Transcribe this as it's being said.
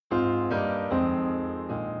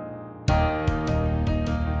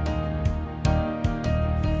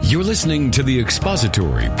You're listening to the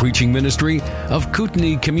expository preaching ministry of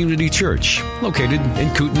Kootenai Community Church, located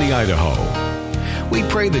in Kootenai, Idaho. We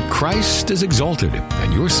pray that Christ is exalted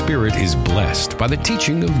and your spirit is blessed by the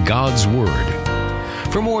teaching of God's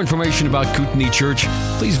Word. For more information about Kootenai Church,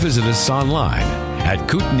 please visit us online at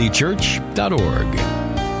kootenaichurch.org.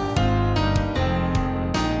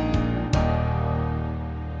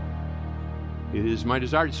 It is my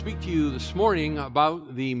desire to speak to you this morning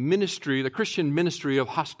about the ministry, the Christian ministry of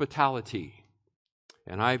hospitality.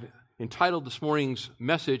 And I've entitled this morning's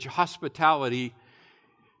message, Hospitality,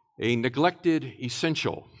 a Neglected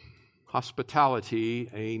Essential. Hospitality,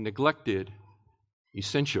 a Neglected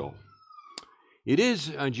Essential. It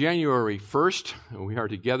is January 1st. We are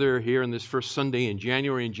together here on this first Sunday in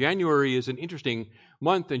January. And January is an interesting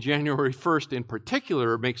month, and January 1st in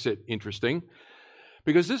particular makes it interesting,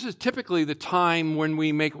 because this is typically the time when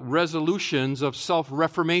we make resolutions of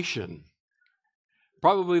self-reformation.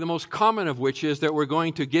 Probably the most common of which is that we're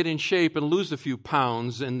going to get in shape and lose a few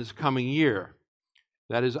pounds in this coming year.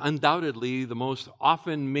 That is undoubtedly the most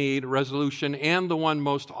often made resolution and the one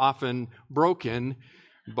most often broken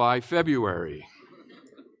by February.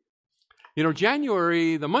 You know,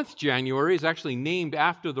 January, the month January, is actually named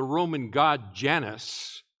after the Roman god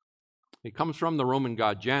Janus. It comes from the Roman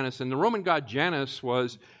god Janus, and the Roman god Janus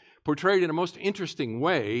was portrayed in a most interesting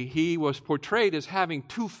way. He was portrayed as having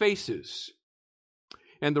two faces.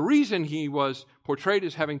 And the reason he was portrayed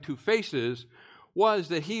as having two faces was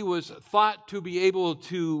that he was thought to be able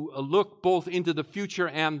to look both into the future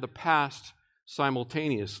and the past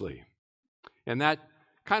simultaneously. And that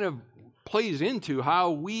kind of plays into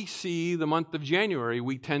how we see the month of January.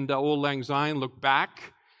 We tend to auld lang syne, look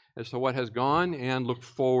back as to what has gone and look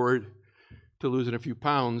forward to losing a few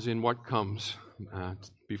pounds in what comes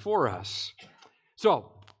before us.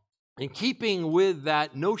 So, in keeping with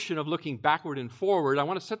that notion of looking backward and forward, I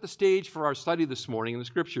want to set the stage for our study this morning in the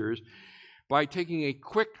Scriptures by taking a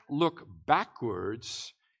quick look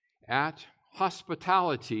backwards at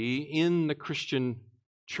hospitality in the Christian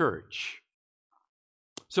church.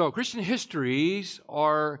 So, Christian histories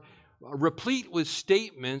are replete with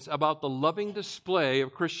statements about the loving display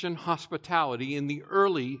of Christian hospitality in the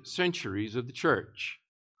early centuries of the church.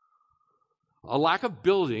 A lack of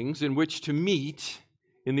buildings in which to meet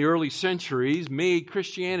in the early centuries made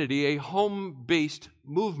Christianity a home-based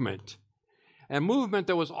movement, a movement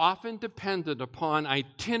that was often dependent upon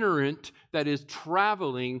itinerant, that is,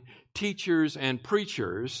 traveling teachers and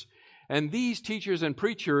preachers. And these teachers and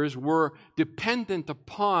preachers were dependent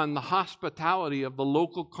upon the hospitality of the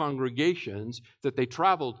local congregations that they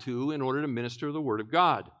traveled to in order to minister the Word of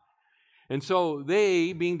God. And so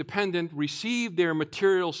they, being dependent, received their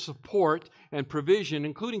material support and provision,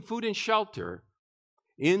 including food and shelter,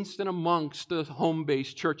 in and amongst the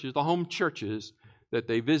home-based churches, the home churches that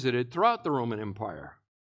they visited throughout the Roman Empire.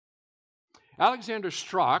 Alexander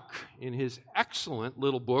Strauch, in his excellent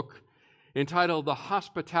little book, entitled The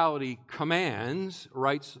Hospitality Commands,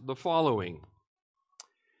 writes the following.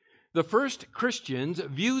 The first Christians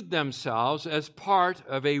viewed themselves as part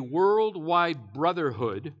of a worldwide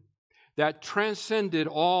brotherhood that transcended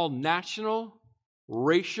all national,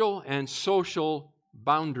 racial, and social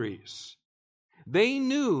boundaries. They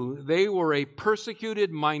knew they were a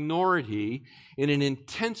persecuted minority in an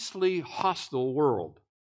intensely hostile world.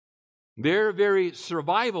 Their very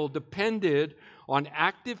survival depended on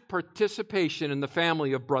active participation in the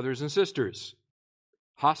family of brothers and sisters.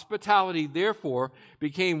 Hospitality, therefore,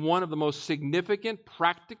 became one of the most significant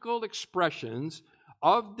practical expressions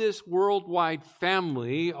of this worldwide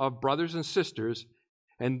family of brothers and sisters,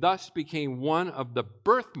 and thus became one of the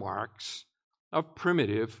birthmarks of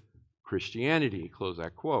primitive Christianity. Close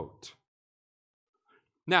that quote.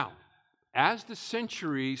 Now, as the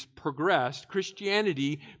centuries progressed,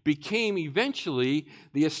 Christianity became eventually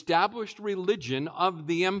the established religion of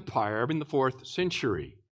the empire in the 4th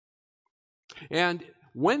century. And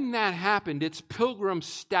when that happened, its pilgrim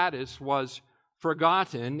status was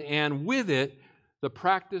forgotten, and with it, the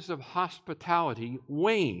practice of hospitality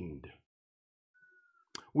waned.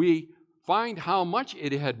 We find how much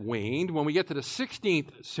it had waned when we get to the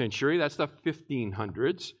 16th century, that's the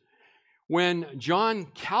 1500s, when John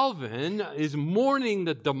Calvin is mourning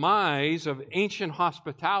the demise of ancient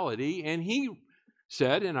hospitality, and he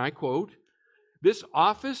said, and I quote, "This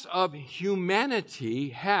office of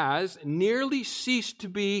humanity has nearly ceased to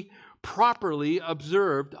be properly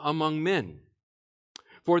observed among men.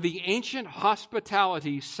 For the ancient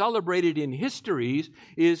hospitality celebrated in histories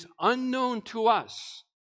is unknown to us,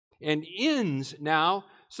 and inns now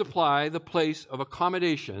supply the place of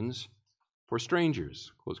accommodations for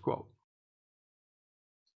strangers." Close quote.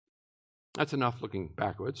 That's enough looking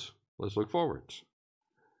backwards. Let's look forwards.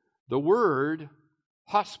 The word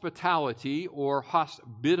hospitality or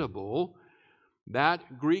hospitable,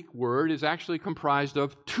 that Greek word is actually comprised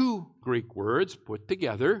of two Greek words put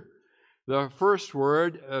together. The first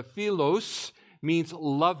word, philos, means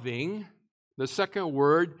loving. The second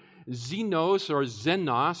word, xenos or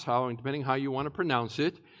xenos, depending how you want to pronounce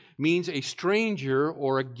it, means a stranger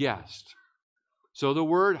or a guest. So the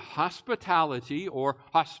word hospitality or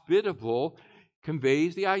hospitable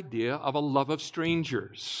conveys the idea of a love of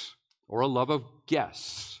strangers or a love of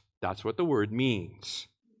guests. That's what the word means.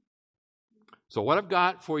 So what I've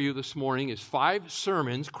got for you this morning is 5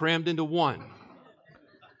 sermons crammed into one.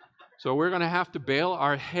 So we're going to have to bale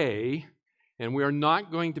our hay, and we are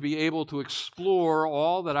not going to be able to explore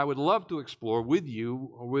all that I would love to explore with you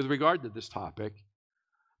with regard to this topic.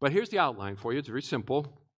 But here's the outline for you. It's very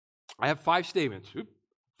simple. I have 5 statements.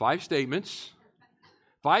 5 statements.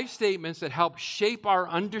 5 statements that help shape our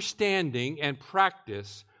understanding and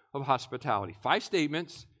practice of hospitality. 5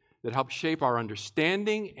 statements that help shape our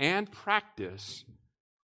understanding and practice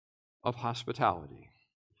of hospitality.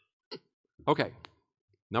 Okay,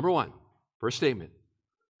 number 1, first statement.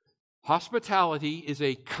 Hospitality is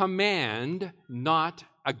a command, not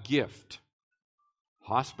a gift.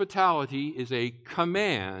 Hospitality is a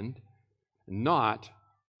command, not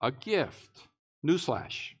a gift.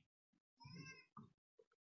 Newsflash.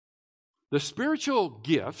 The spiritual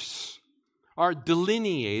gifts are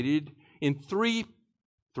delineated in three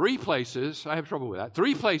places. I have trouble with that.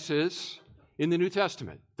 3 places in the New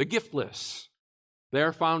Testament. The gift lists. They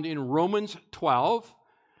are found in Romans 12.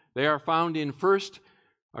 They are found in 1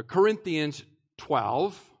 Corinthians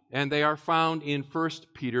 12. And they are found in 1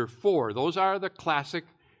 Peter 4. Those are the classic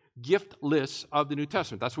gift lists of the New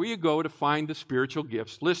Testament. That's where you go to find the spiritual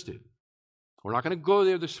gifts listed. We're not going to go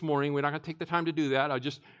there this morning. We're not going to take the time to do that.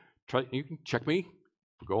 You can check me.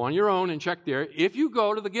 Go on your own and check there. If you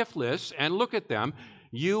go to the gift lists and look at them,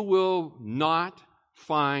 you will not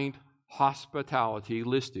find hospitality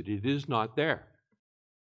listed. It is not there.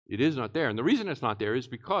 It is not there. And the reason it's not there is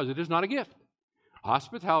because it is not a gift.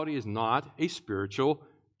 Hospitality is not a spiritual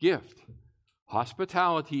gift.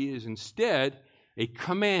 Hospitality is instead a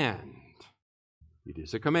command. It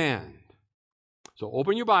is a command. So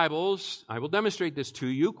open your Bibles. I will demonstrate this to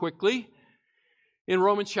you quickly in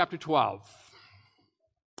Romans chapter 12.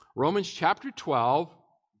 Romans chapter 12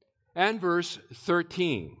 and verse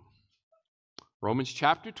 13. Romans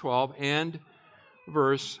chapter 12 and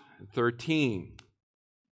verse 13.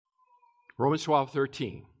 Romans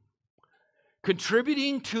 12:13.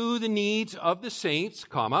 Contributing to the needs of the saints,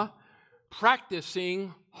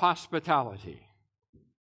 practicing hospitality.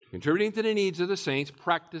 Contributing to the needs of the saints,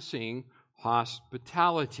 practicing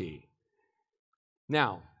hospitality.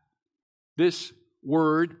 Now, this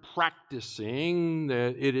word practicing,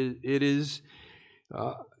 it is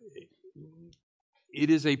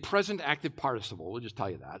a present active participle. We'll just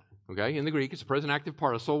tell you that. Okay? In the Greek, it's a present active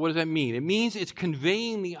participle. What does that mean? It means it's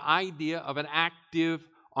conveying the idea of an active,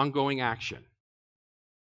 ongoing action.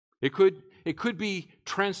 It could be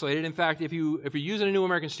translated. In fact, if you're using a New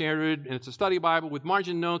American Standard and it's a study Bible with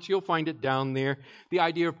margin notes, you'll find it down there. The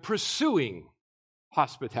idea of pursuing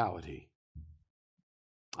hospitality.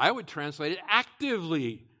 I would translate it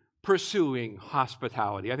actively pursuing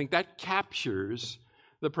hospitality. I think that captures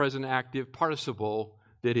the present active participle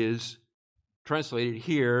that is translated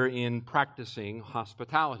here in practicing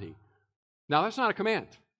hospitality. Now, that's not a command.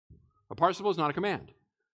 A participle is not a command.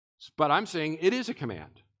 But I'm saying it is a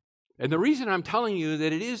command. And the reason I'm telling you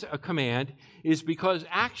that it is a command is because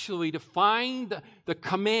actually to find the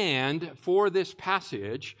command for this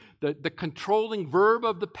passage, the controlling verb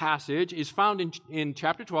of the passage is found in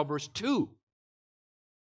chapter 12, verse 2.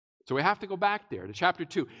 So we have to go back there to chapter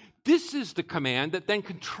 2. This is the command that then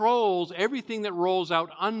controls everything that rolls out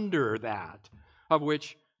under that, of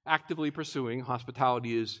which actively pursuing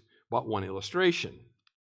hospitality is but one illustration.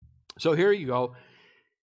 So here you go.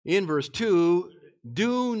 In verse 2,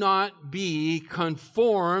 do not be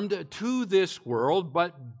conformed to this world,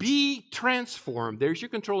 but be transformed. There's your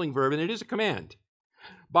controlling verb, and it is a command.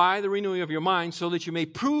 By the renewing of your mind, so that you may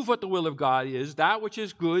prove what the will of God is, that which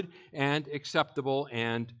is good and acceptable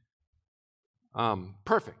and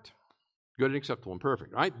perfect. Good and acceptable and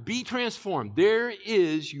perfect, right? Be transformed. There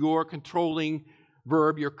is your controlling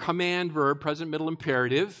verb, your command verb, present, middle,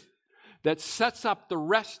 imperative, that sets up the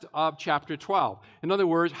rest of chapter 12. In other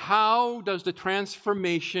words, how does the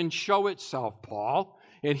transformation show itself, Paul?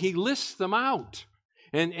 And he lists them out.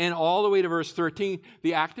 And all the way to verse 13,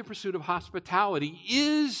 the active pursuit of hospitality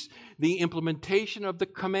is the implementation of the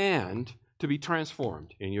command to be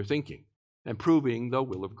transformed in your thinking. and proving the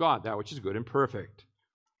will of God, that which is good and perfect.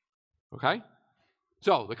 Okay?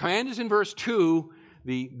 So, the command is in verse 2.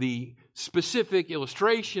 The specific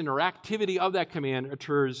illustration or activity of that command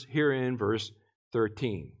occurs here in verse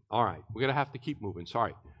 13. All right, we're going to have to keep moving.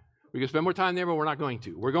 Sorry. We can spend more time there, but we're not going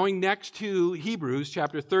to. We're going next to Hebrews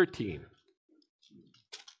chapter 13.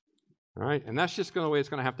 All right, and that's just the way it's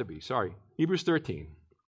going to have to be. Sorry. Hebrews 13.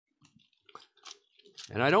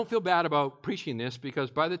 And I don't feel bad about preaching this because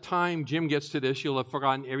by the time Jim gets to this, you'll have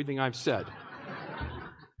forgotten everything I've said.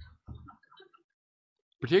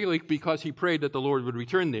 Particularly because he prayed that the Lord would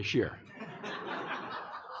return this year.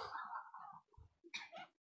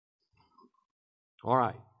 All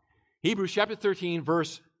right. Hebrews chapter 13,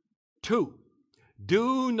 verse 2.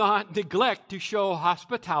 Do not neglect to show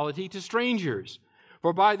hospitality to strangers,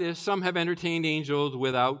 for by this some have entertained angels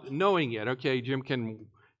without knowing it. Okay, Jim can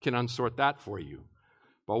unsort that for you.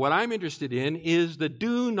 But what I'm interested in is the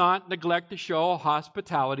do not neglect to show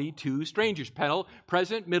hospitality to strangers.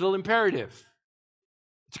 Present, middle, imperative.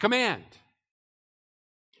 It's a command.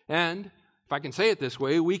 And if I can say it this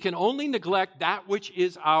way, we can only neglect that which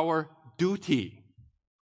is our duty.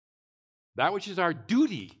 That which is our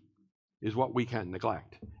duty is what we can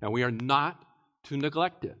neglect. And we are not to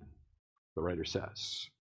neglect it, the writer says.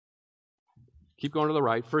 Keep going to the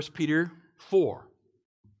right. 1 Peter 4.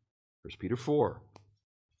 1 Peter 4.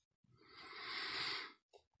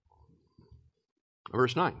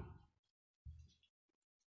 Verse 9.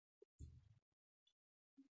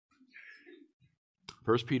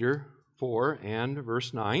 First Peter 4 and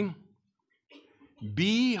verse 9.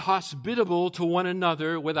 Be hospitable to one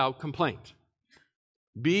another without complaint.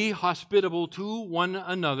 Be hospitable to one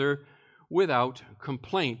another without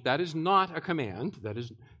complaint. That is not a command. That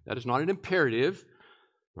is not an imperative.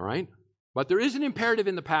 All right? But there is an imperative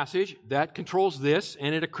in the passage that controls this,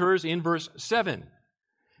 and it occurs in verse 7.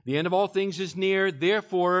 The end of all things is near,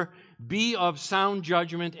 therefore be of sound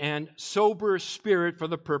judgment and sober spirit for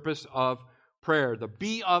the purpose of prayer. The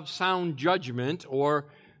be of sound judgment, or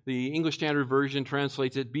the English Standard Version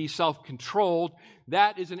translates it, be self-controlled.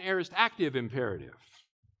 That is an aorist active imperative.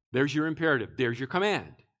 There's your imperative. There's your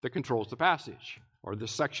command that controls the passage, or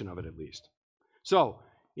this section of it at least. So,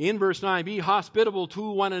 in verse 9, be hospitable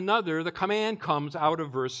to one another. The command comes out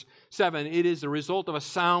of verse 7. It is the result of a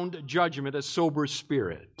sound judgment, a sober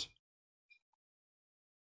spirit.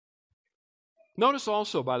 Notice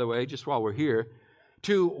also, by the way, just while we're here,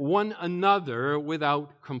 to one another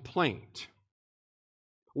without complaint.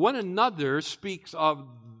 One another speaks of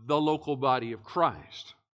the local body of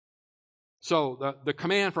Christ. So the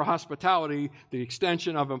command for hospitality, the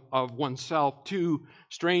extension of oneself to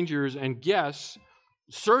strangers and guests,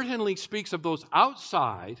 certainly speaks of those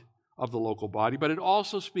outside of the local body, but it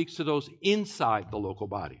also speaks to those inside the local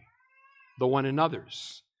body, the one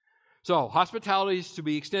another's. So hospitality is to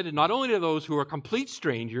be extended not only to those who are complete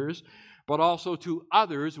strangers, but also to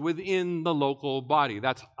others within the local body.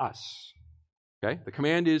 That's us. Okay? The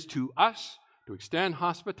command is to us to extend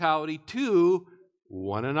hospitality to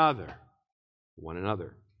one another. One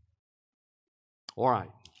another. All right.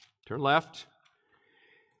 Turn left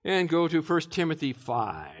and go to 1 Timothy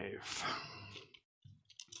 5.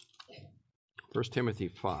 1 Timothy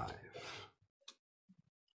 5.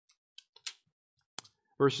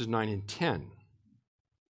 Verses 9 and 10.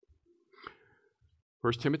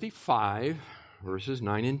 1 Timothy 5, verses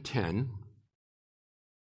 9 and 10.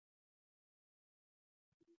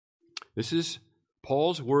 This is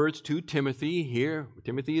Paul's words to Timothy here.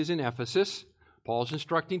 Timothy is in Ephesus. Paul's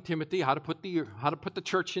instructing Timothy how to put the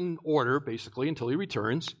church in order, basically, until he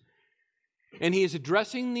returns. And he is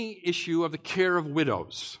addressing the issue of the care of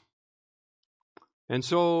widows. And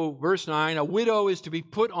so, verse 9, a widow is to be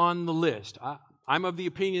put on the list. I'm of the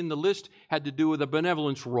opinion the list had to do with a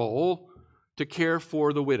benevolence role to care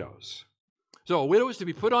for the widows. So a widow is to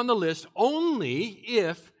be put on the list only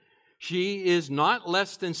if she is not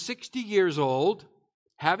less than 60 years old,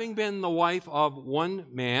 having been the wife of one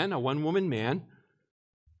man, a one-woman man,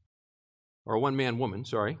 or a one-man woman,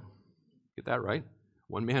 sorry. Get that right.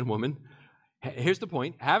 One-man woman. Here's the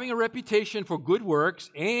point. Having a reputation for good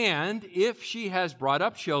works, and if she has brought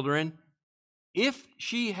up children, if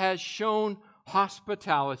she has shown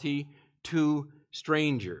hospitality to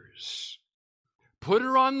strangers. Put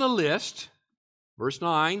her on the list. Verse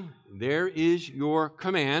 9, there is your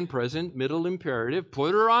command, present, middle, imperative.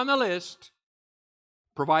 Put her on the list,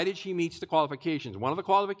 provided she meets the qualifications. One of the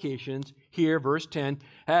qualifications here, verse 10,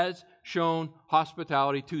 has shown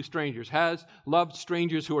hospitality to strangers, has loved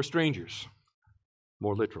strangers who are strangers,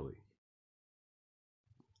 more literally.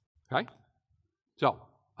 Okay? So,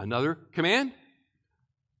 another command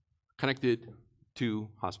connected to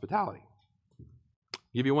hospitality.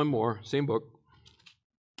 Give you one more, same book.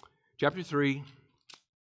 Chapter 3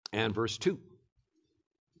 and verse 2.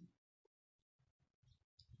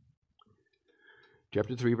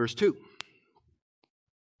 Chapter 3, verse 2.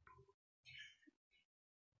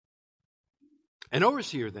 An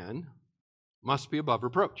overseer, then, must be above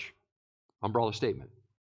reproach. Umbrella statement.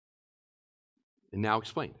 And now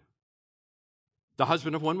explained. The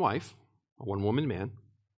husband of one wife, a one-woman man,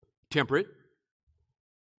 temperate,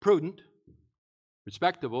 prudent,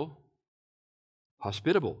 respectable,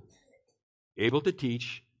 hospitable, able to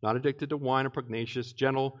teach, not addicted to wine or pugnacious,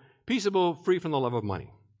 gentle, peaceable, free from the love of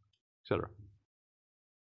money, etc.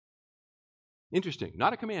 Interesting.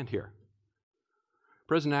 Not a command here.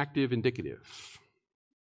 Present active indicative.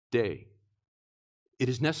 Day. It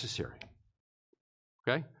is necessary.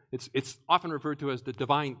 Okay? It's often referred to as the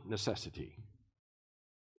divine necessity.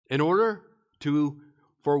 In order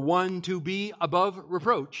for one to be above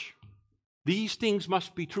reproach, these things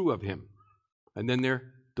must be true of him. And then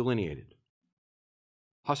they're delineated.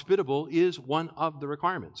 Hospitable is one of the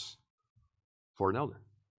requirements for an elder.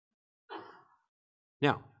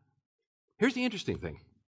 Now, here's the interesting thing.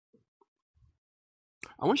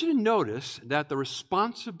 I want you to notice that the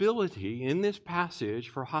responsibility in this passage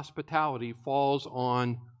for hospitality falls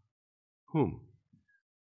on whom?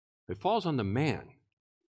 It falls on the man,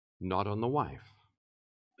 not on the wife.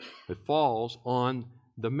 It falls on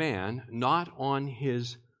the man, not on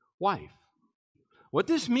his wife. What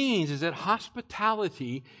this means is that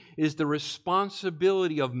hospitality is the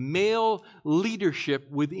responsibility of male leadership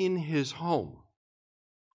within his home.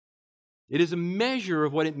 It is a measure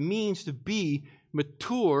of what it means to be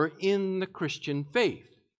mature in the Christian faith.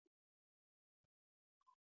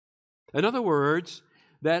 In other words,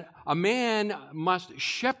 that a man must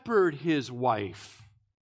shepherd his wife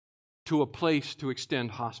to a place to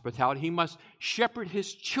extend hospitality. He must shepherd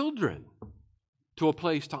his children to a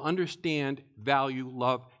place to understand, value,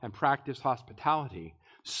 love, and practice hospitality,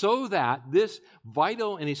 so that this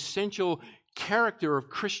vital and essential character of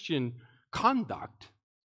Christian conduct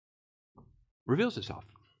reveals itself.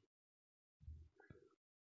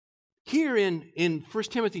 Here in 1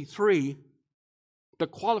 Timothy 3, the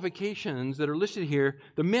qualifications that are listed here,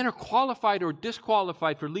 the men are qualified or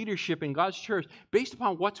disqualified for leadership in God's church based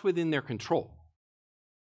upon what's within their control.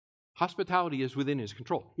 Hospitality is within his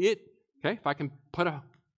control. If I can put a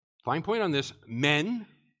fine point on this, men,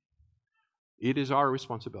 it is our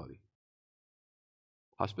responsibility.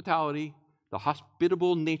 Hospitality, the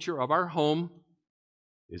hospitable nature of our home,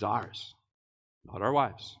 is ours, not our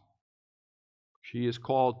wives. She is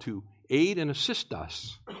called to aid and assist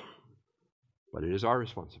us, but it is our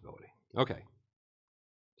responsibility. Okay.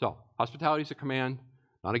 So, hospitality is a command,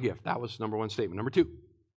 not a gift. That was number one statement. Number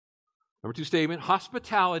two statement,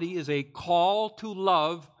 hospitality is a call to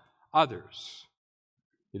love others.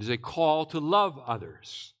 It is a call to love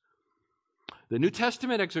others. The New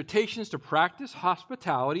Testament exhortations to practice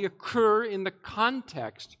hospitality occur in the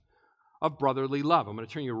context of brotherly love. I'm going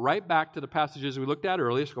to turn you right back to the passages we looked at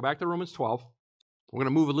earlier. So go back to Romans 12. We're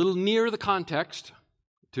going to move a little near the context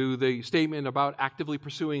to the statement about actively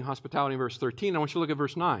pursuing hospitality in verse 13. I want you to look at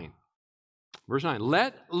verse 9. Verse 9,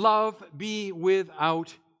 let love be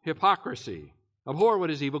without hypocrisy. Abhor what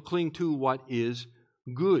is evil, cling to what is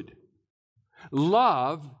good.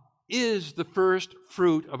 Love is the first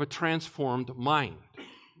fruit of a transformed mind.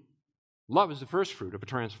 Love is the first fruit of a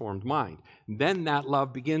transformed mind. Then that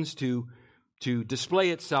love begins to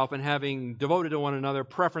display itself in having devoted to one another,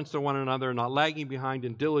 preference to one another, not lagging behind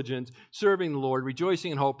in diligence, serving the Lord,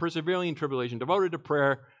 rejoicing in hope, persevering in tribulation, devoted to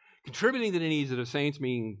prayer, contributing to the needs of the saints,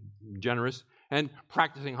 being generous, and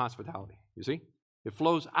practicing hospitality. You see? It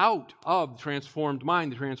flows out of the transformed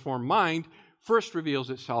mind. The transformed mind first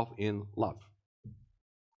reveals itself in love.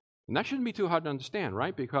 And that shouldn't be too hard to understand,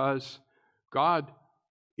 right? Because God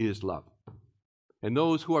is love. And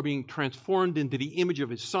those who are being transformed into the image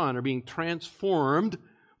of his Son are being transformed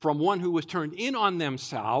from one who was turned in on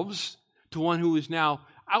themselves to one who is now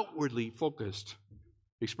outwardly focused,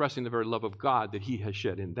 expressing the very love of God that he has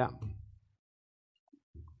shed in them.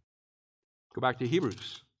 Go back to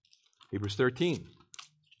Hebrews 13.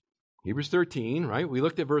 Hebrews 13, right? We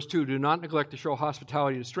looked at verse 2. Do not neglect to show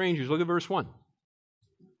hospitality to strangers. Look at verse 1.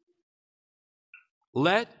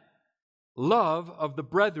 Let love of the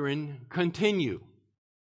brethren continue.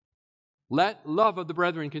 Let love of the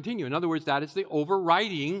brethren continue. In other words, that is the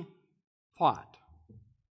overriding thought.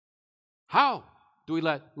 How do we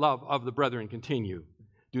let love of the brethren continue?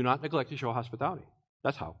 Do not neglect to show hospitality.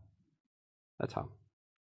 That's how. That's how.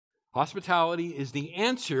 Hospitality is the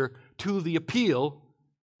answer to the appeal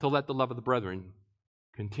to let the love of the brethren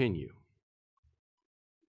continue.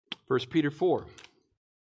 1 Peter 4.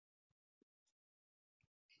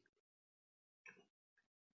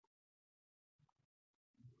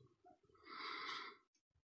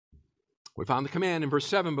 We found the command in verse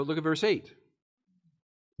 7, but look at verse 8.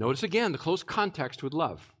 Notice again the close context with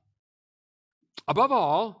love. Above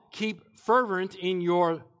all, keep fervent in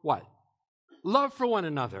your what? Love for one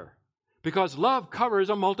another, because love covers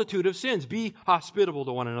a multitude of sins. Be hospitable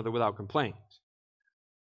to one another without complaint.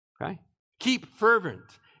 Okay? Keep fervent,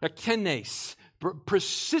 ektenes,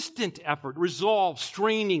 persistent effort, resolve,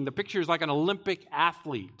 straining. The picture is like an Olympic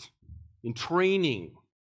athlete in training,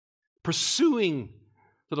 pursuing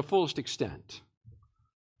to the fullest extent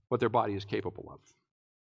what their body is capable of.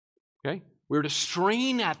 Okay? We're to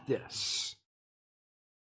strain at this.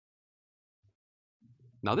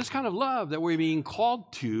 Now, this kind of love that we're being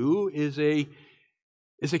called to is a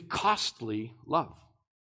costly love.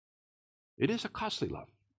 It is a costly love.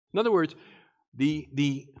 In other words,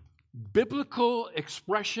 the biblical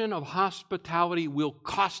expression of hospitality will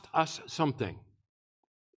cost us something.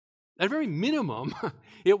 At a very minimum,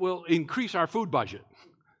 it will increase our food budget.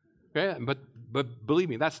 Okay? But believe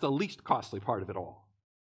me, that's the least costly part of it all.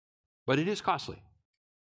 But it is costly.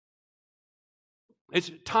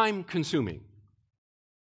 It's time-consuming.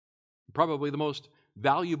 Probably the most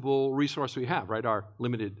valuable resource we have, right? Our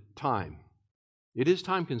limited time. It is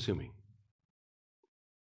time-consuming.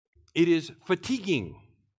 It is fatiguing.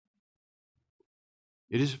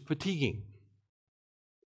 It is fatiguing.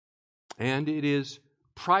 And it is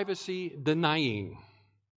privacy-denying.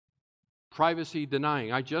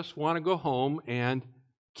 Privacy-denying. I just want to go home and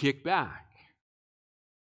kick back.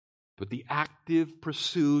 But the active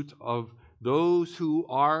pursuit of those who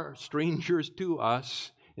are strangers to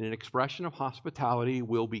us in an expression of hospitality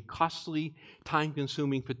will be costly,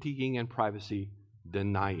 time-consuming, fatiguing, and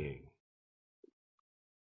privacy-denying.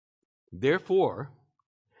 Therefore,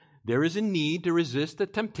 there is a need to resist the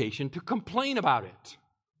temptation to complain about it,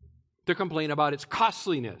 to complain about its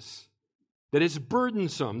costliness, that it's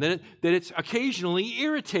burdensome, that it's occasionally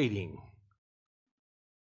irritating.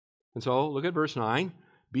 And so, look at verse 9.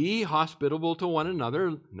 Be hospitable to one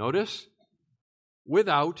another, notice,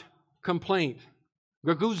 without complaint.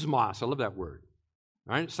 Gaguzmas, I love that word.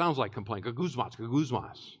 All right? It sounds like complaint.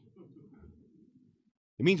 Gaguzmas.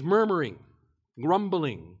 It means murmuring,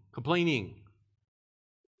 grumbling, complaining.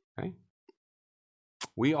 Okay?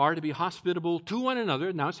 We are to be hospitable to one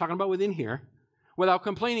another, now it's talking about within here, without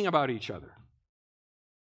complaining about each other.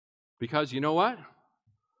 Because you know what?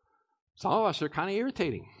 Some of us are kind of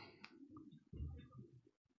irritating.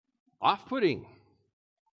 Off-putting,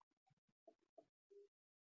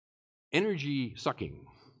 energy sucking,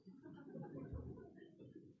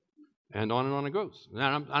 and on it goes.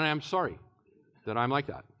 And I'm sorry that I'm like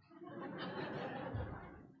that.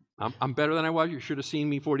 I'm better than I was. You should have seen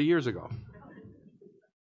me 40 years ago.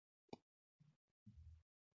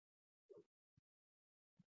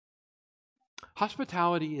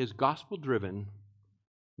 Hospitality is gospel-driven,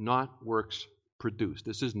 not works-produced.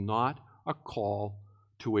 This is not a call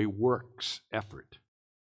to a works effort.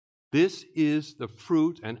 This is the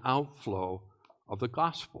fruit and outflow of the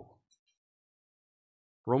gospel.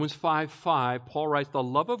 Romans 5:5, Paul writes, the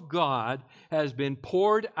love of God has been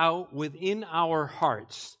poured out within our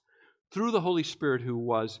hearts through the Holy Spirit who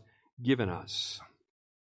was given us.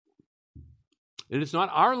 It is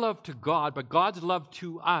not our love to God, but God's love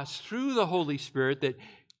to us through the Holy Spirit that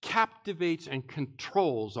captivates and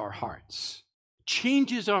controls our hearts,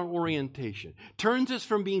 changes our orientation, turns us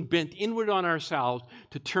from being bent inward on ourselves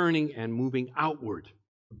to turning and moving outward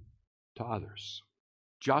to others,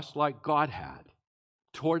 just like God had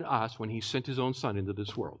toward us when He sent His own Son into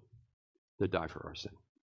this world to die for our sin.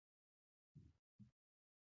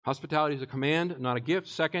 Hospitality is a command, not a gift.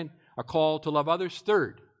 Second, a call to love others.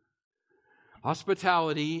 Third,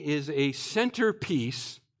 hospitality is a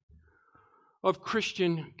centerpiece of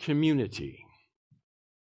Christian community.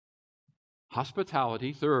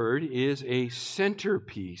 Hospitality, third, is a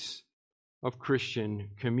centerpiece of Christian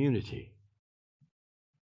community.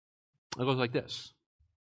 It goes like this.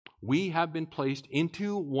 We have been placed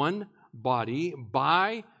into one body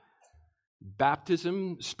by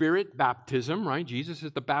baptism, Spirit baptism, right? Jesus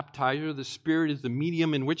is the baptizer. The Spirit is the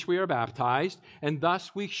medium in which we are baptized, and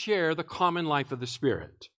thus we share the common life of the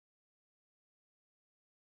Spirit.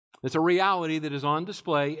 It's a reality that is on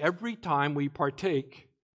display every time we partake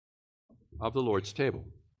of the Lord's table.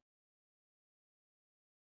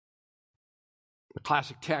 The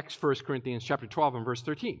classic text, 1 Corinthians chapter 12 and verse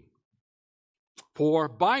 13. For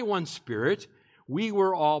by one Spirit we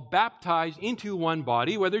were all baptized into one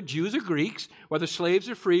body, whether Jews or Greeks, whether slaves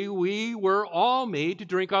or free, we were all made to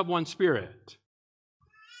drink of one Spirit.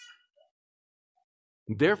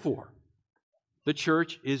 Therefore, the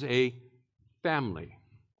church is a family.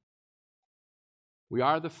 We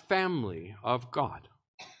are the family of God.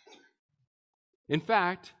 In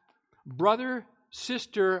fact, brother,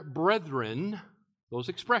 sister, brethren, those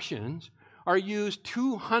expressions are used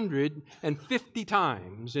 250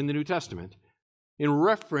 times in the New Testament in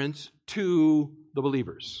reference to the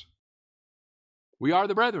believers. We are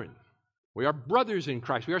the brethren. We are brothers in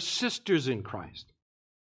Christ. We are sisters in Christ.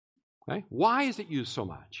 Okay? Why is it used so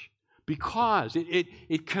much? Because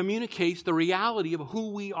it communicates the reality of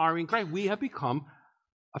who we are in Christ. We have become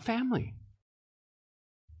a family.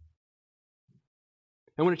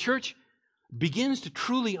 And when a church begins to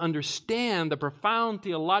truly understand the profound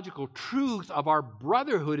theological truth of our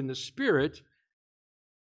brotherhood in the Spirit,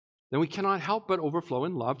 then we cannot help but overflow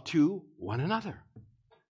in love to one another.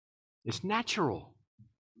 It's natural.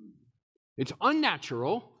 It's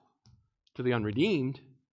unnatural to the unredeemed,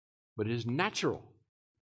 but it is natural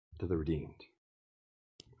to the redeemed.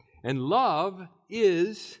 And love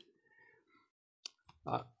is,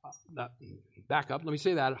 back up, let me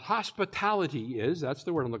say that. Hospitality is, that's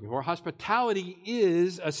the word I'm looking for. Hospitality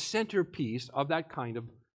is a centerpiece of that kind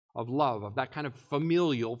of love, of that kind of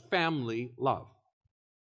familial, family love.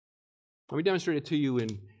 Let me demonstrate it to you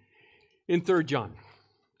in 3 John.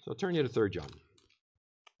 So I'll turn you to 3 John.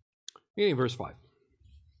 Beginning verse 5.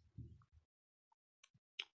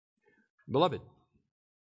 Beloved,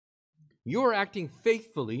 you are acting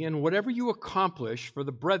faithfully in whatever you accomplish for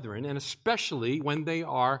the brethren, and especially when they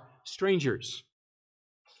are strangers.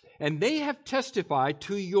 And they have testified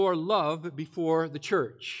to your love before the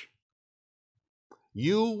church.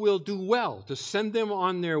 You will do well to send them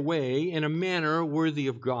on their way in a manner worthy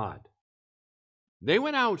of God. They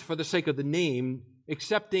went out for the sake of the name,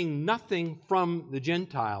 accepting nothing from the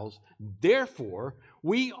Gentiles. Therefore,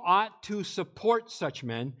 we ought to support such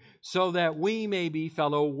men so that we may be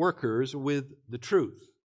fellow workers with the truth.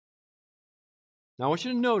 Now, I want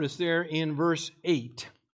you to notice there in verse 8,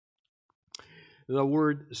 the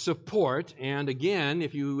word support. And again,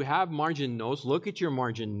 if you have margin notes, look at your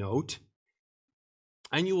margin note,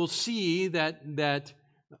 and you will see that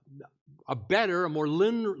a better, a more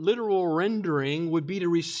literal rendering would be to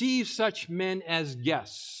receive such men as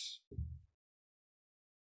guests.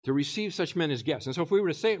 To receive such men as guests. And so if we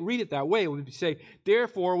were to read it that way, we would say,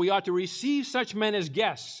 therefore, we ought to receive such men as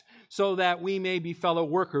guests so that we may be fellow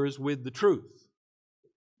workers with the truth.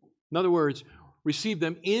 In other words, receive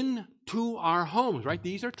them into our homes, right?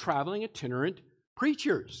 These are traveling itinerant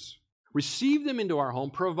preachers. Receive them into our home,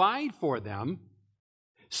 provide for them,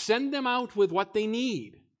 send them out with what they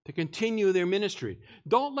need to continue their ministry.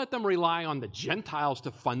 Don't let them rely on the Gentiles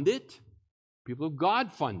to fund it. People of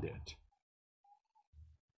God fund it.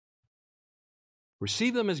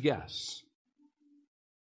 Receive them as guests.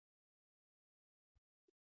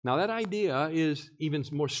 Now that idea is even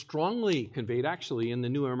more strongly conveyed actually in the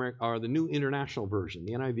New International Version,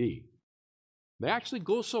 the NIV. They actually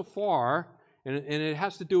go so far, and it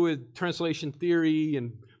has to do with translation theory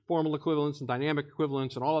and formal equivalence and dynamic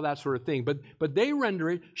equivalence and all of that sort of thing. But they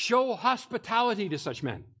render it, show hospitality to such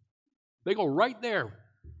men. They go right there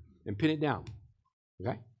and pin it down.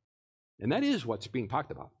 Okay? And that is what's being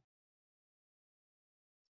talked about.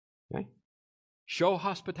 Okay? Show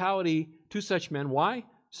hospitality to such men. Why?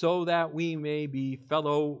 So that we may be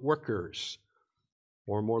fellow workers,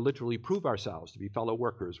 or more literally, prove ourselves to be fellow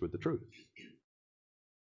workers with the truth.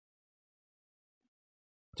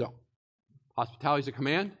 So, hospitality is a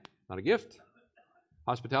command, not a gift.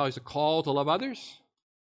 Hospitality is a call to love others.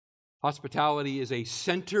 Hospitality is a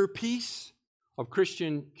centerpiece of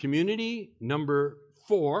Christian community. Number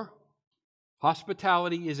 4,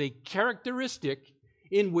 hospitality is a characteristic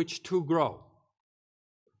in which to grow.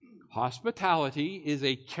 Hospitality is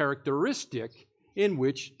a characteristic in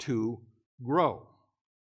which to grow.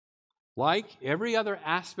 Like every other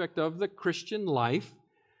aspect of the Christian life,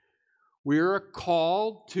 we are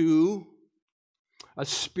called to a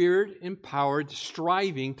Spirit-empowered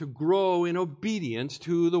striving to grow in obedience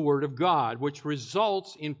to the Word of God, which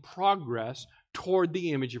results in progress toward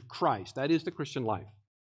the image of Christ. That is the Christian life.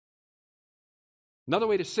 Another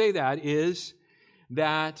way to say that is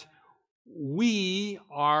that we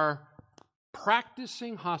are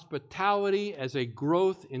practicing hospitality as a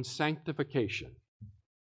growth in sanctification.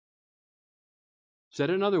 Said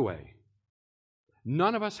another way,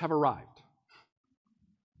 none of us have arrived.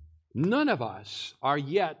 None of us are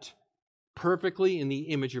yet perfectly in the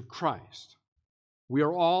image of Christ. We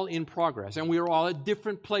are all in progress, and we are all at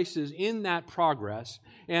different places in that progress,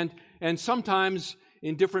 and sometimes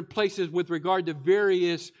in different places with regard to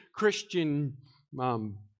various Christian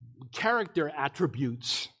character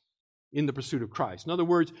attributes in the pursuit of Christ. In other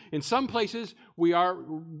words, in some places we are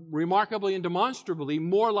remarkably and demonstrably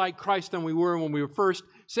more like Christ than we were when we were first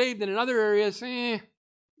saved, and in other areas,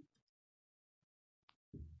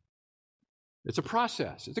 It's a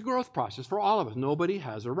process. It's a growth process for all of us. Nobody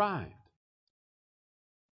has arrived.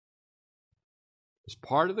 It's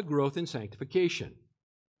part of the growth in sanctification,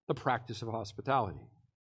 the practice of hospitality.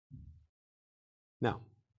 Now,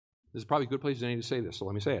 this is probably a good place to say this, so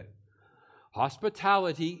let me say it.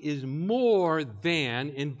 Hospitality is more than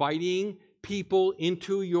inviting people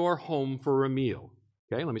into your home for a meal.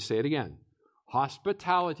 Okay, let me say it again.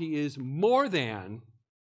 Hospitality is more than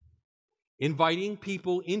inviting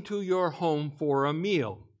people into your home for a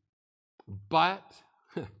meal. But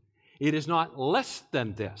it is not less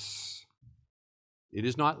than this. It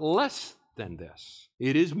is not less than this.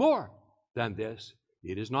 It is more than this.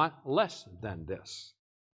 It is not less than this.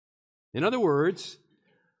 In other words,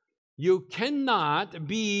 you cannot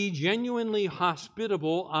be genuinely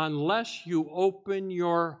hospitable unless you open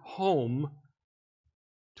your home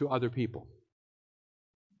to other people.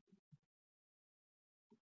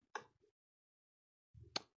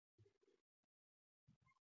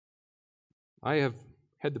 I have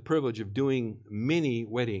had the privilege of doing many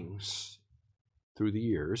weddings through the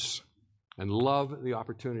years and love the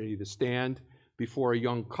opportunity to stand before a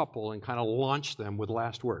young couple and kind of launch them with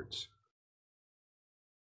last words.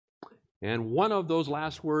 And one of those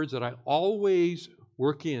last words that I always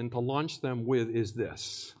work in to launch them with is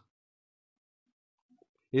this.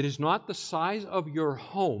 It is not the size of your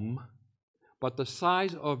home, but the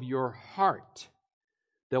size of your heart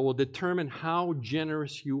that will determine how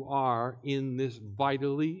generous you are in this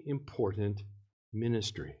vitally important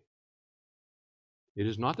ministry. It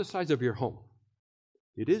is not the size of your home.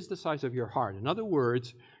 It is the size of your heart. In other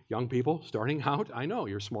words, young people starting out, I know,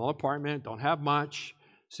 your small apartment, don't have much,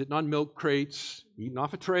 sitting on milk crates, eating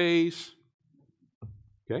off of trays.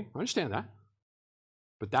 Okay, I understand that.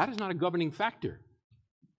 But that is not a governing factor.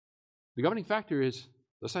 The governing factor is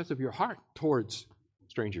the size of your heart towards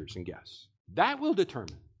strangers and guests. That will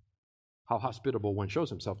determine how hospitable one shows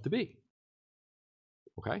himself to be.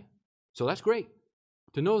 Okay? So that's great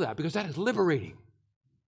to know that, because that is liberating.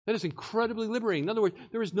 That is incredibly liberating. In other words,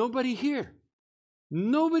 there is nobody here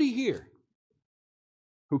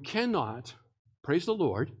who cannot, praise the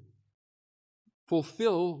Lord,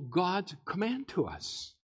 fulfill God's command to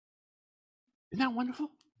us. Isn't that wonderful?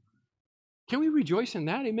 Can we rejoice in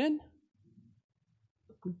that? Amen?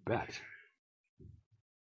 You bet.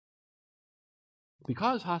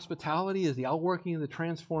 Because hospitality is the outworking of the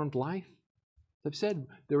transformed life, as I've said,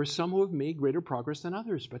 there are some who have made greater progress than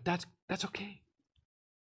others, but that's okay.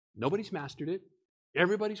 Nobody's mastered it.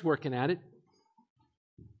 Everybody's working at it.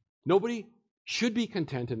 Nobody should be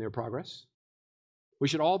content in their progress. We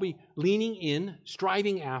should all be leaning in,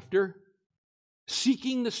 striving after,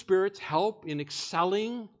 seeking the Spirit's help in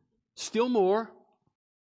excelling still more.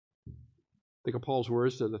 Think of Paul's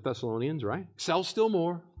words to the Thessalonians, right? Excel still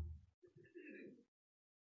more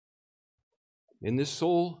in this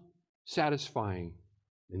soul-satisfying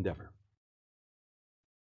endeavor.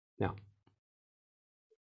 Now,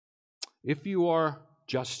 if you are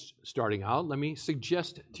just starting out, let me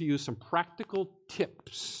suggest to you some practical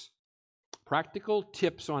tips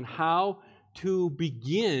on how to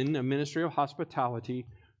begin a ministry of hospitality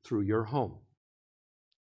through your home.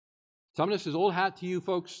 Some of this is old hat to you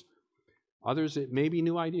folks. Others, it may be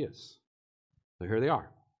new ideas. So here they are.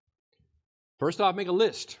 First off, make a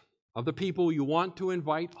list of the people you want to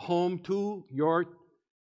invite home to your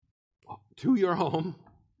home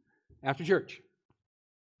after church.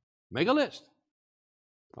 Make a list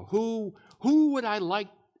of who would I like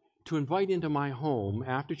to invite into my home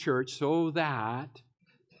after church so that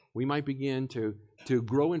we might begin to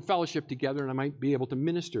grow in fellowship together, and I might be able to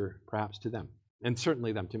minister perhaps to them, and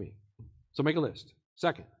certainly them to me. So make a list.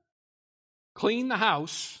 Second, clean the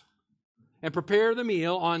house and prepare the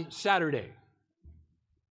meal on Saturday.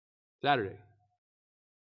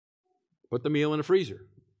 Put the meal in a freezer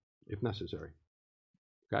if necessary.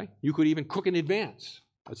 Okay? You could even cook in advance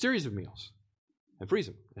a series of meals and freeze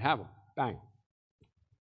them and have them. Bang.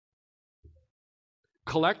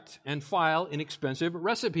 Collect and file inexpensive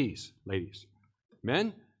recipes, ladies.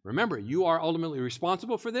 Men, remember, you are ultimately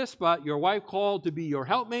responsible for this, but your wife called to be your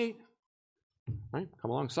helpmate. Right? Come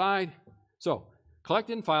alongside. So, collect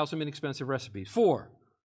and file some inexpensive recipes. 4,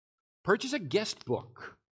 purchase a guest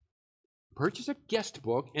book. Purchase a guest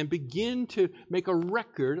book and begin to make a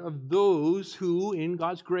record of those who, in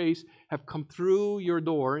God's grace, have come through your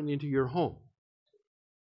door and into your home.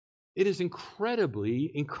 It is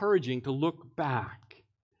incredibly encouraging to look back.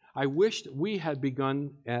 I wished we had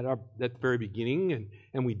begun at the very beginning,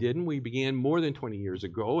 and we didn't. We began more than 20 years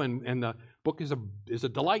ago, and the book is a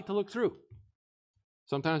delight to look through.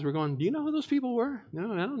 Sometimes we're going, do you know who those people were?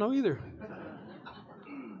 No, I don't know either.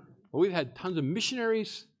 Well, we've had tons of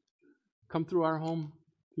missionaries come through our home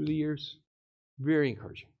through the years? Very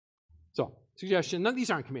encouraging. So, suggestion. None of these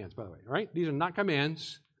aren't commands, by the way, all right? These are not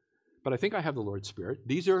commands, but I think I have the Lord's Spirit.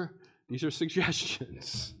 These are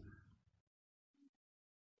suggestions.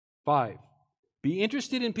 5, be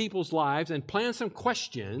interested in people's lives and plan some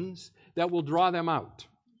questions that will draw them out.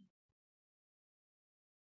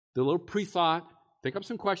 The little pre-thought, think up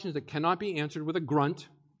some questions that cannot be answered with a grunt,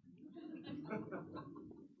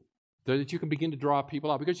 so that you can begin to draw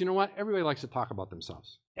people out. Because you know what? Everybody likes to talk about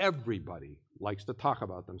themselves. Everybody likes to talk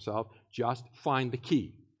about themselves. Just find the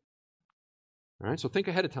key. All right, so think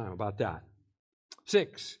ahead of time about that.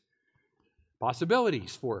 6,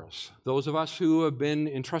 possibilities for us. Those of us who have been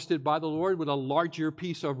entrusted by the Lord with a larger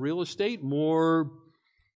piece of real estate, more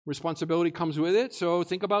responsibility comes with it. So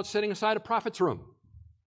think about setting aside a prophet's room.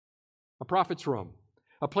 A prophet's room.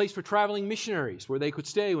 A place for traveling missionaries where they could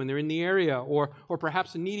stay when they're in the area, or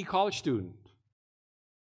perhaps a needy college student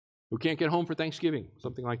who can't get home for Thanksgiving,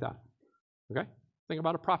 something like that. Okay? Think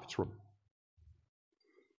about a prophet's room.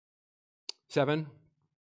 7,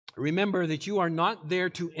 remember that you are not there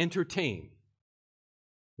to entertain.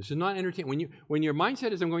 This is not entertain. When your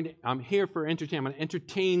mindset is I'm here for entertainment, I'm going to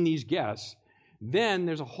entertain these guests, then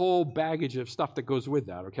there's a whole baggage of stuff that goes with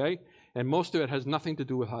that, okay? And most of it has nothing to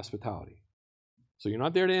do with hospitality. So you're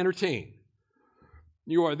not there to entertain.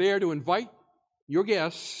 You are there to invite your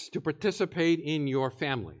guests to participate in your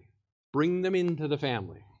family. Bring them into the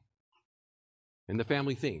family. And the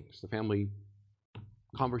family things, the family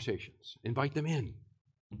conversations. Invite them in.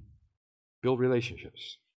 Build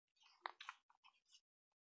relationships.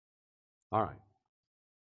 All right.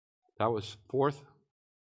 That was 4th.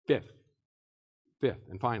 5th.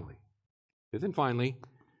 And finally. 5th and finally,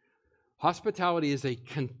 hospitality is a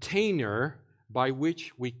container by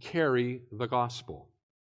which we carry the gospel.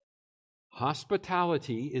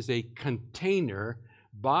 Hospitality is a container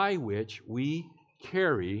by which we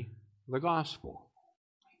carry the gospel.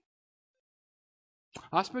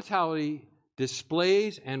 Hospitality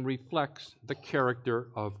displays and reflects the character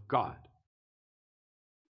of God.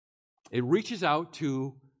 It reaches out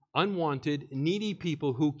to unwanted, needy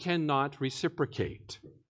people who cannot reciprocate.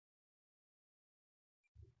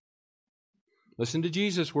 Listen to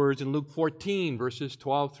Jesus' words in Luke 14, verses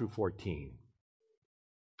 12 through 14.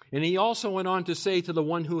 And he also went on to say to the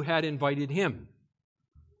one who had invited him,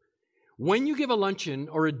 when you give a luncheon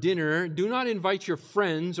or a dinner, do not invite your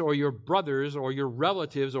friends or your brothers or your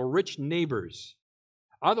relatives or rich neighbors.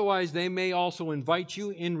 Otherwise, they may also invite you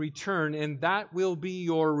in return, and that will be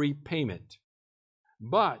your repayment.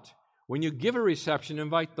 But when you give a reception,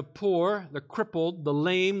 invite the poor, the crippled, the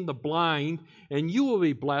lame, the blind, and you will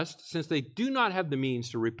be blessed, since they do not have the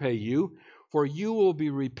means to repay you, for you will be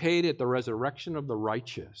repaid at the resurrection of the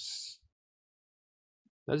righteous.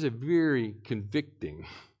 That is a very convicting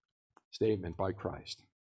statement by Christ.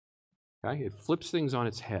 Okay? It flips things on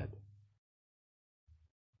its head.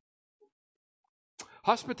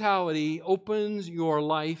 Hospitality opens your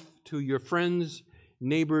life to your friends,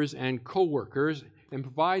 neighbors, and co-workers, and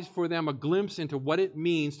provides for them a glimpse into what it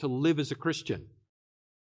means to live as a Christian.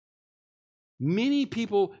 Many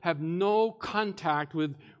people have no contact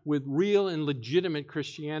with real and legitimate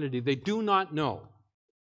Christianity. They do not know.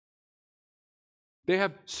 They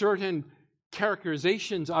have certain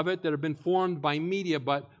characterizations of it that have been formed by media,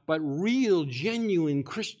 but real, genuine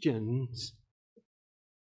Christians,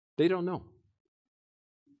 they don't know.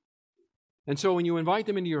 And so when you invite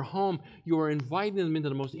them into your home, you are inviting them into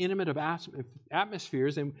the most intimate of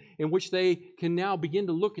atmospheres in which they can now begin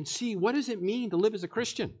to look and see, what does it mean to live as a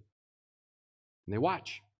Christian? And they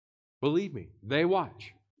watch. Believe me, they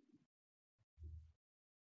watch.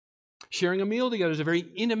 Sharing a meal together is a very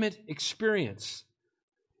intimate experience,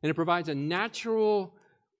 and it provides a natural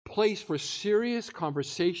place for serious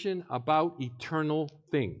conversation about eternal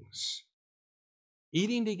things.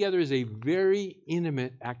 Eating together is a very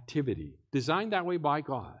intimate activity, designed that way by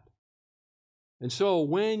God. And so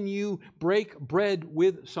when you break bread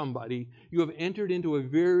with somebody, you have entered into a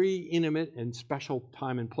very intimate and special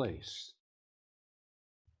time and place.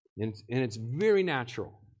 And it's very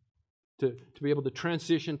natural to be able to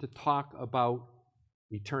transition to talk about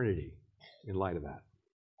eternity in light of that.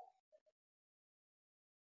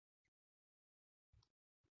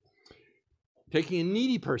 Taking a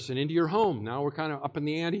needy person into your home. Now we're kind of up in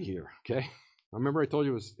the ante here, okay? I remember I told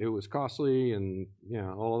you it was costly and,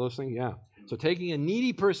 all of those things. Yeah. So taking a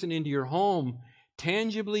needy person into your home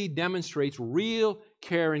tangibly demonstrates real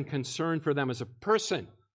care and concern for them as a person,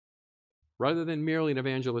 rather than merely an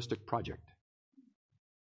evangelistic project.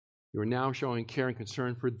 You are now showing care and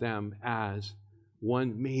concern for them as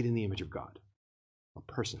one made in the image of God, a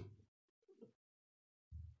person.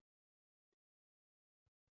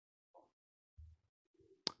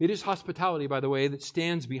 It is hospitality, by the way, that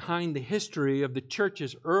stands behind the history of the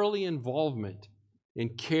church's early involvement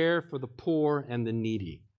in care for the poor and the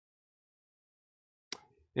needy.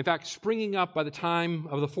 In fact, springing up by the time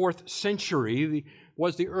of the 4th century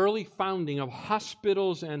was the early founding of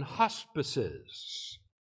hospitals and hospices.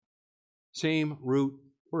 Same root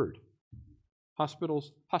word.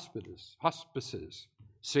 Hospitals, hospices.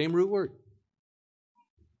 Same root word.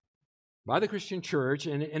 By the Christian church,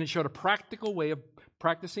 and it showed a practical way of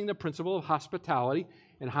practicing the principle of hospitality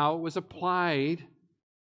and how it was applied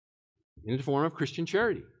in the form of Christian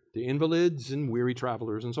charity to invalids and weary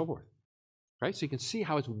travelers and so forth. Right? So you can see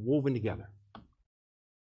how it's woven together.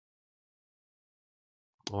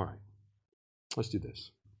 All right. Let's do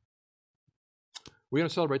this. We're going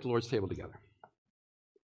to celebrate the Lord's table together.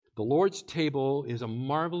 The Lord's table is a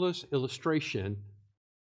marvelous illustration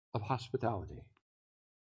of hospitality.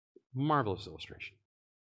 Marvelous illustration.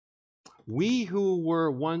 We who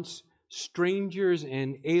were once strangers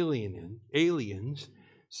and aliens,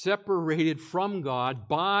 separated from God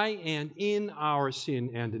by and in our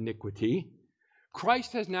sin and iniquity,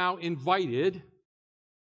 Christ has now invited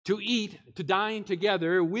to eat, to dine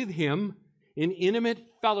together with Him in intimate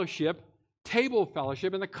fellowship, table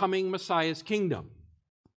fellowship in the coming Messiah's kingdom.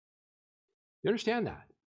 You understand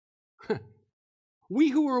that? We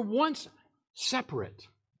who were once separate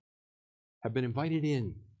have been invited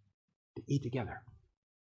in to eat together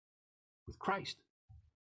with Christ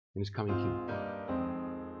in His coming kingdom.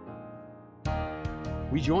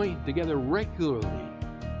 We join together regularly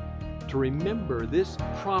to remember this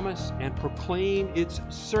promise and proclaim its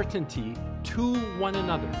certainty to one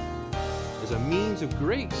another as a means of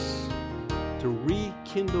grace to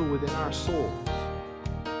rekindle within our souls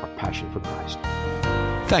our passion for Christ.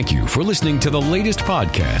 Thank you for listening to the latest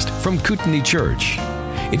podcast from Kootenai Church.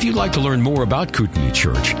 If you'd like to learn more about Kootenai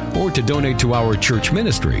Church or to donate to our church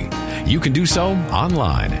ministry, you can do so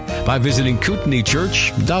online by visiting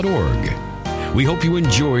kootenaichurch.org. We hope you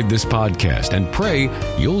enjoyed this podcast and pray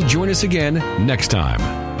you'll join us again next time.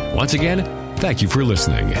 Once again, thank you for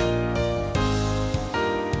listening.